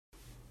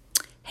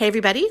Hey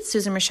everybody,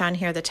 Susan Rashan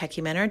here, the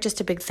Techie Mentor. Just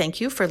a big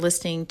thank you for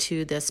listening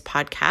to this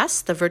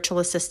podcast, the Virtual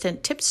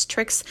Assistant Tips,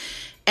 Tricks,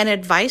 and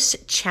Advice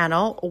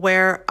channel,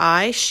 where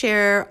I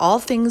share all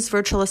things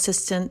virtual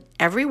assistant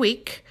every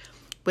week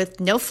with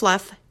no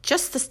fluff,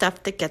 just the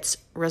stuff that gets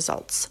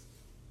results.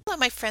 Hello,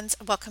 my friends.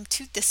 Welcome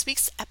to this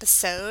week's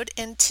episode.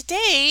 And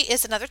today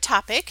is another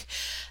topic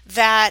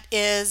that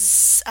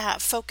is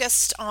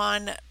focused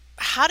on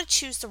how to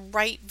choose the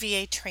right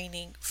VA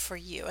training for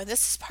you. And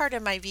this is part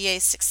of my VA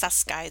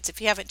success guides. If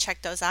you haven't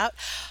checked those out,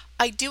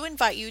 I do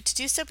invite you to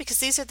do so because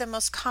these are the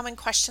most common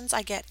questions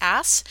I get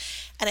asked,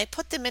 and I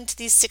put them into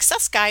these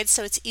success guides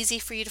so it's easy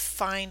for you to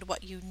find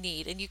what you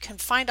need. And you can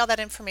find all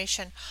that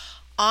information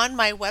on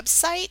my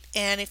website,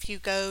 and if you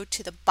go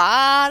to the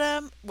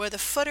bottom where the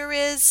footer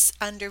is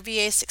under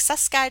VA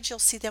Success Guide, you'll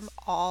see them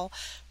all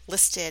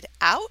listed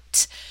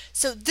out.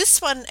 So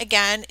this one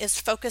again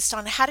is focused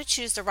on how to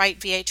choose the right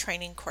VA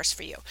training course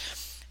for you.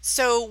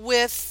 So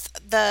with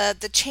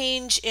the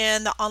change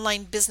in the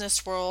online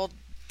business world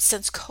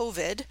since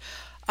COVID,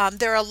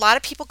 there are a lot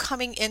of people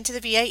coming into the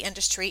VA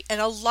industry,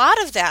 and a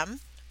lot of them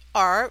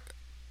are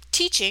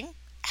teaching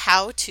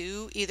how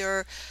to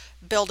either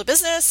build a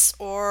business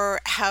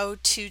or how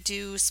to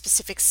do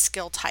specific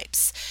skill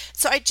types.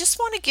 So I just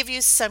want to give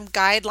you some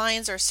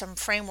guidelines or some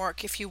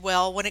framework, if you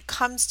will, when it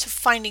comes to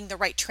finding the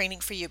right training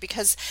for you,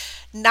 because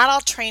not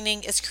all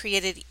training is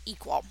created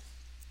equal.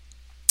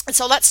 And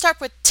so let's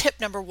start with tip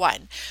number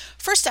one.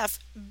 First off,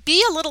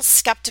 be a little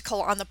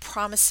skeptical on the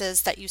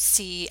promises that you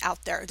see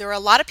out there. There are a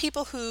lot of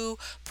people who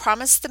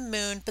promise the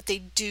moon, but they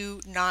do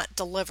not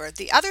deliver.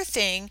 The other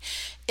thing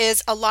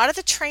is a lot of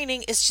the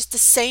training is just the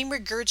same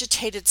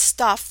regurgitated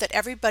stuff that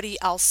everybody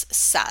else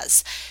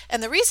says.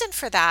 And the reason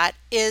for that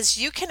is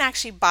you can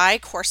actually buy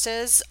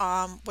courses,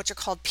 which are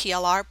called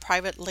PLR,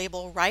 private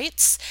label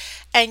rights,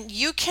 and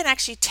you can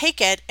actually take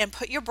it and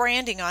put your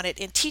branding on it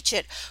and teach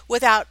it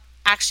without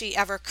actually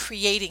ever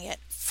creating it,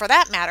 for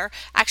that matter,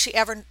 actually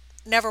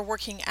never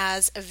working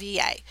as a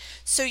VA.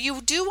 So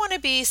you do want to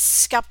be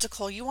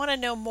skeptical. You want to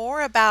know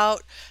more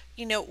about,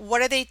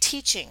 what are they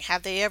teaching?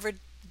 Have they ever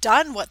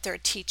done what they're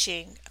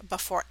teaching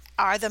before?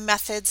 Are the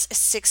methods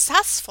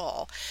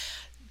successful?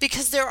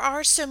 Because there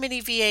are so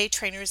many VA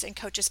trainers and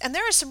coaches, and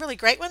there are some really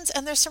great ones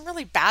and there's some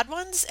really bad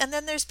ones, and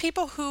then there's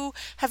people who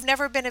have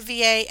never been a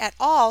VA at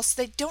all, so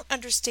they don't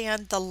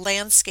understand the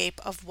landscape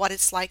of what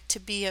it's like to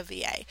be a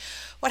VA.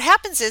 What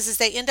happens is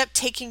they end up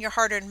taking your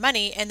hard-earned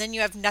money and then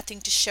you have nothing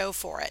to show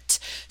for it.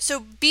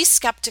 So be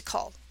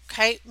skeptical,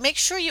 okay? Make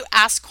sure you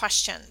ask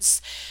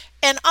questions.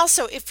 And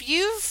also, if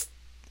you've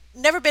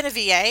never been a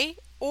VA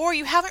or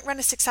you haven't run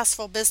a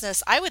successful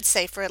business, I would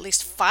say for at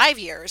least 5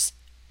 years,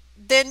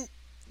 then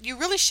you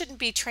really shouldn't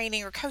be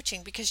training or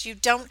coaching because you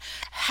don't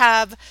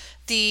have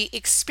the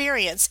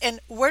experience. And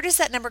where does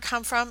that number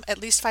come from?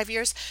 At least 5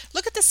 years?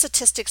 Look at the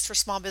statistics for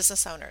small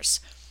business owners.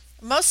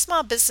 Most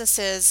small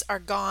businesses are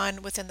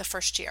gone within the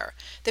first year.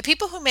 The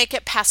people who make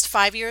it past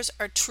 5 years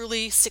are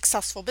truly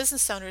successful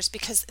business owners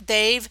because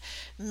they've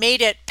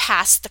made it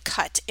past the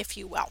cut, if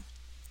you will.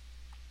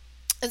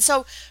 And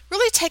so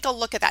really take a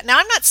look at that. Now,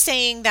 I'm not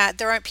saying that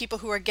there aren't people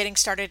who are getting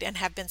started and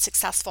have been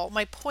successful.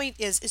 My point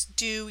is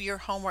do your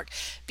homework.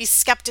 Be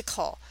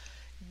skeptical.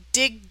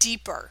 Dig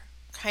deeper.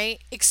 Okay?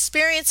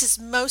 Experience is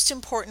most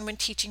important when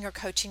teaching or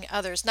coaching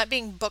others, not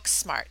being book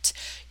smart.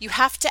 You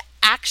have to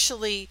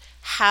actually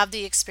have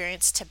the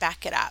experience to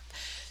back it up.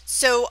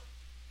 So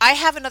I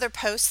have another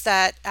post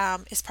that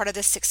is part of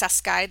this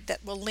success guide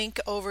that will link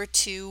over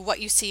to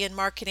what you see in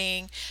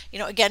marketing.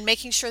 Again,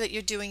 making sure that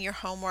you're doing your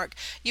homework.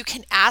 You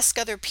can ask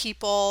other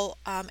people,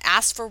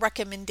 ask for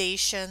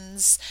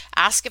recommendations,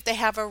 ask if they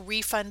have a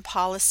refund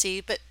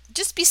policy, but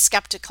just be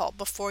skeptical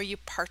before you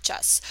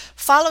purchase.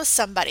 Follow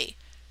somebody,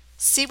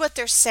 see what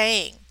they're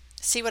saying,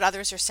 see what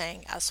others are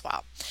saying as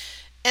well.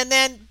 And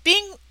then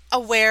being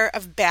aware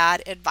of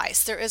bad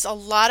advice. There is a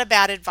lot of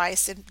bad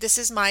advice, and this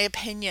is my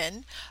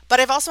opinion,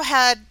 but I've also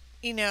had,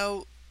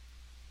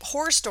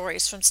 horror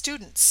stories from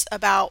students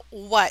about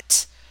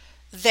what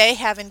they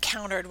have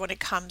encountered when it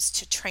comes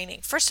to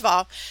training. First of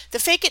all, the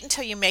fake it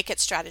until you make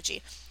it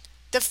strategy.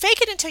 The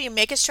fake it until you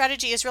make it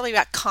strategy is really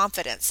about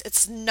confidence.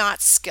 It's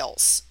not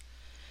skills.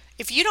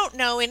 If you don't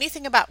know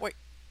anything about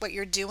what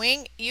you're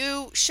doing,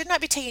 you should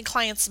not be taking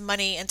clients'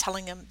 money and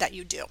telling them that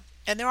you do.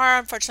 And there are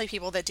unfortunately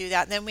people that do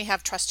that, and then we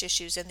have trust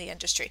issues in the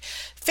industry.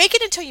 Fake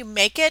it until you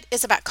make it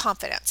is about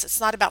confidence. It's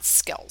not about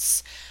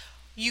skills.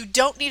 You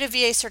don't need a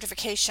VA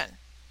certification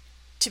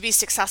to be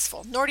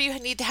successful, nor do you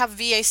need to have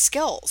VA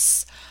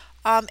skills.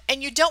 And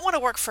you don't want to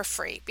work for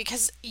free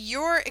because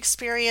your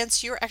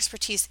experience, your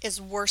expertise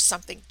is worth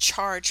something.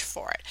 Charge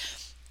for it.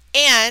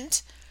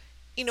 And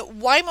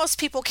why most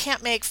people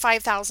can't make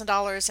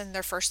 $5,000 in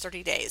their first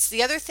 30 days.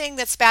 The other thing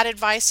that's bad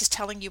advice is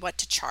telling you what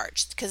to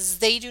charge because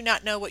they do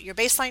not know what your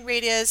baseline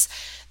rate is.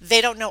 They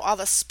don't know all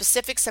the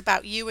specifics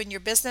about you and your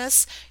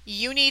business.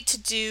 You need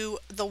to do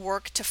the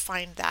work to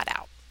find that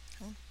out.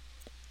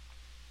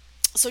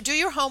 So do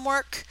your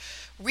homework,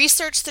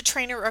 research the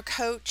trainer or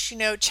coach,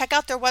 check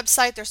out their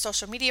website, their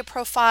social media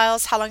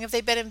profiles, how long have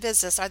they been in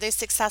business, are they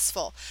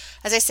successful?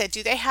 As I said,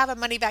 do they have a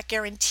money back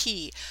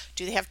guarantee?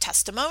 Do they have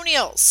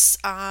testimonials?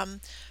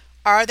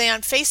 Are they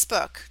on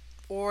Facebook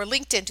or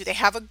LinkedIn? Do they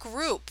have a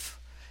group?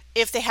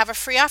 If they have a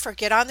free offer,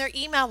 get on their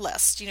email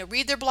list,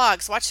 read their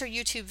blogs, watch their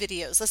YouTube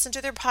videos, listen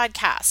to their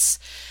podcasts,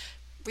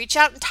 reach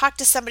out and talk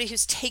to somebody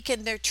who's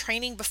taken their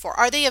training before.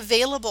 Are they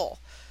available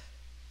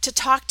to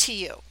talk to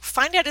you?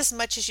 Find out as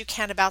much as you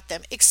can about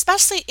them,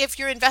 especially if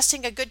you're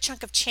investing a good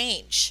chunk of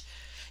change.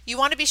 You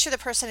want to be sure the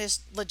person is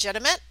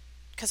legitimate,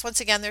 because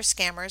once again, they're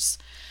scammers.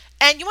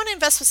 And you want to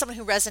invest with someone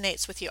who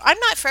resonates with you. I'm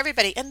not for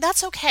everybody, and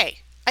that's okay.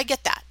 I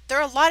get that. There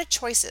are a lot of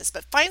choices,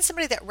 but find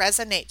somebody that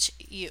resonates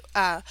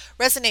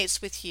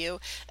with you,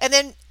 and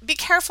then be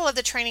careful of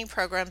the training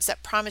programs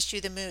that promise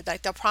you the moon.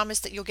 Like they'll promise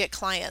that you'll get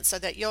clients, or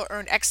that you'll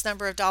earn X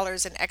number of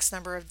dollars in X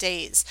number of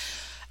days,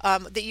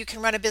 that you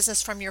can run a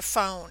business from your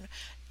phone.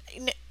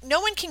 No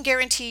one can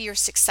guarantee your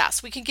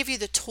success. We can give you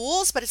the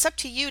tools, but it's up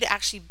to you to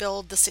actually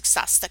build the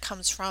success that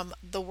comes from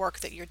the work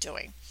that you're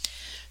doing.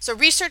 So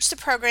research the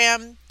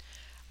program.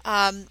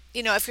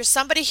 If you're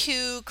somebody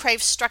who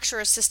craves structure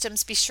or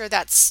systems, be sure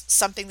that's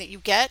something that you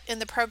get in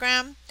the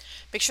program.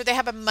 Make sure they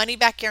have a money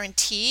back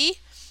guarantee.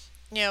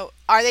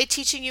 Are they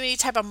teaching you any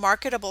type of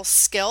marketable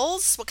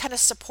skills? What kind of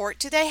support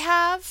do they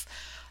have?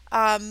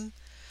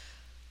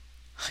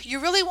 You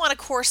really want a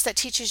course that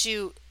teaches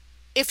you.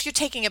 If you're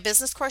taking a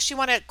business course, you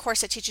want a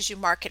course that teaches you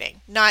marketing,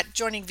 not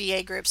joining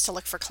VA groups to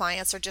look for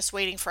clients or just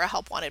waiting for a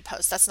help wanted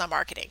post. That's not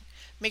marketing.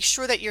 Make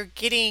sure that you're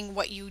getting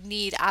what you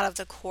need out of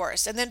the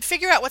course, and then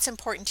figure out what's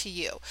important to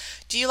you.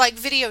 Do you like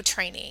video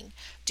training?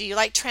 Do you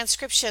like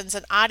transcriptions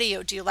and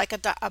audio? Do you like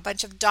a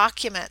bunch of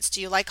documents?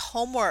 Do you like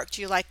homework?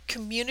 Do you like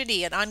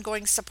community and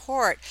ongoing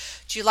support?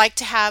 Do you like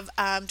to have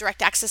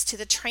direct access to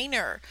the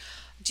trainer?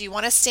 Do you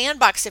want a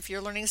sandbox if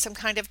you're learning some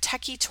kind of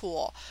techie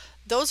tool?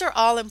 Those are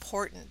all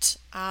important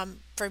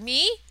for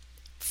me,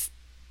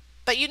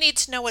 but you need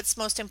to know what's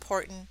most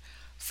important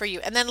for you.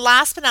 And then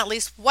last but not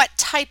least, what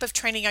type of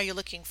training are you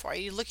looking for? Are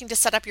you looking to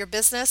set up your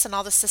business and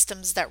all the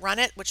systems that run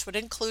it, which would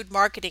include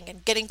marketing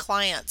and getting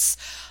clients?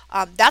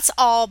 That's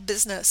all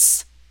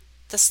business.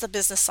 This is the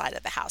business side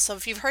of the house. So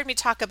if you've heard me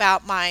talk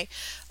about my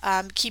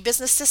key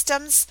business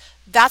systems,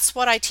 that's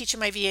what I teach in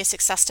my VA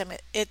Success System.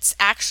 It's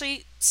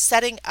actually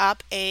setting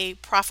up a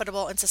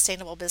profitable and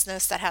sustainable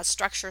business that has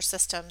structure,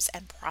 systems,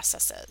 and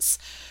processes,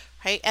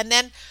 right? And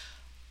then,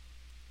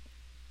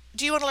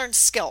 do you want to learn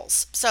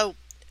skills? So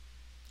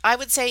I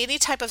would say any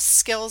type of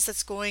skills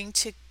that's going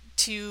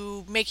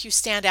to make you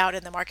stand out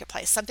in the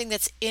marketplace, something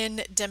that's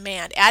in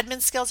demand.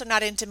 Admin skills are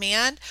not in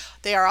demand.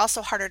 They are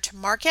also harder to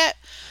market.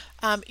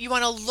 You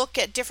want to look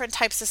at different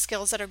types of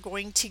skills that are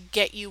going to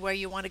get you where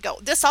you want to go.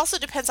 This also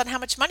depends on how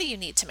much money you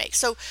need to make.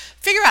 So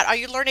figure out, are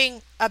you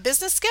learning a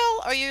business skill,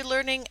 or are you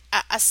learning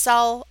a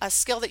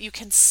skill that you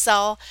can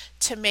sell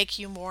to make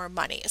you more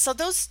money? So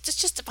those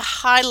just a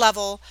high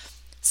level,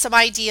 some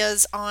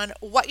ideas on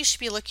what you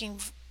should be looking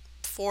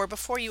for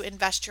before you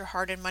invest your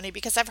hard-earned money,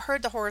 because I've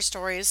heard the horror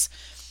stories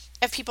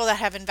of people that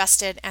have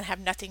invested and have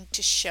nothing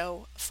to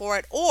show for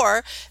it,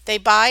 or they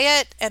buy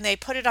it and they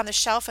put it on the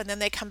shelf and then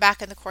they come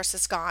back and the course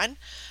is gone,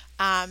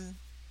 and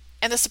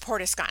the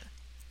support is gone.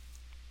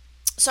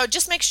 So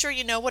just make sure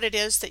you know what it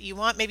is that you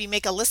want. Maybe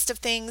make a list of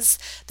things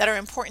that are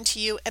important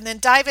to you, and then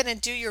dive in and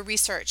do your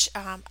research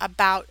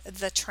about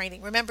the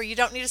training. Remember, you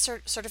don't need a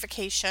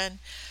certification.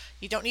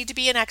 You don't need to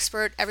be an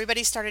expert.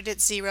 Everybody started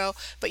at zero,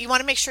 but you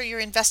want to make sure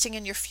you're investing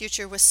in your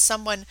future with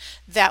someone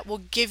that will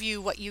give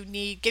you what you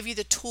need, give you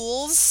the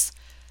tools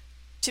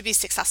to be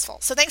successful.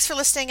 So thanks for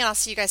listening, and I'll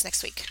see you guys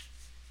next week.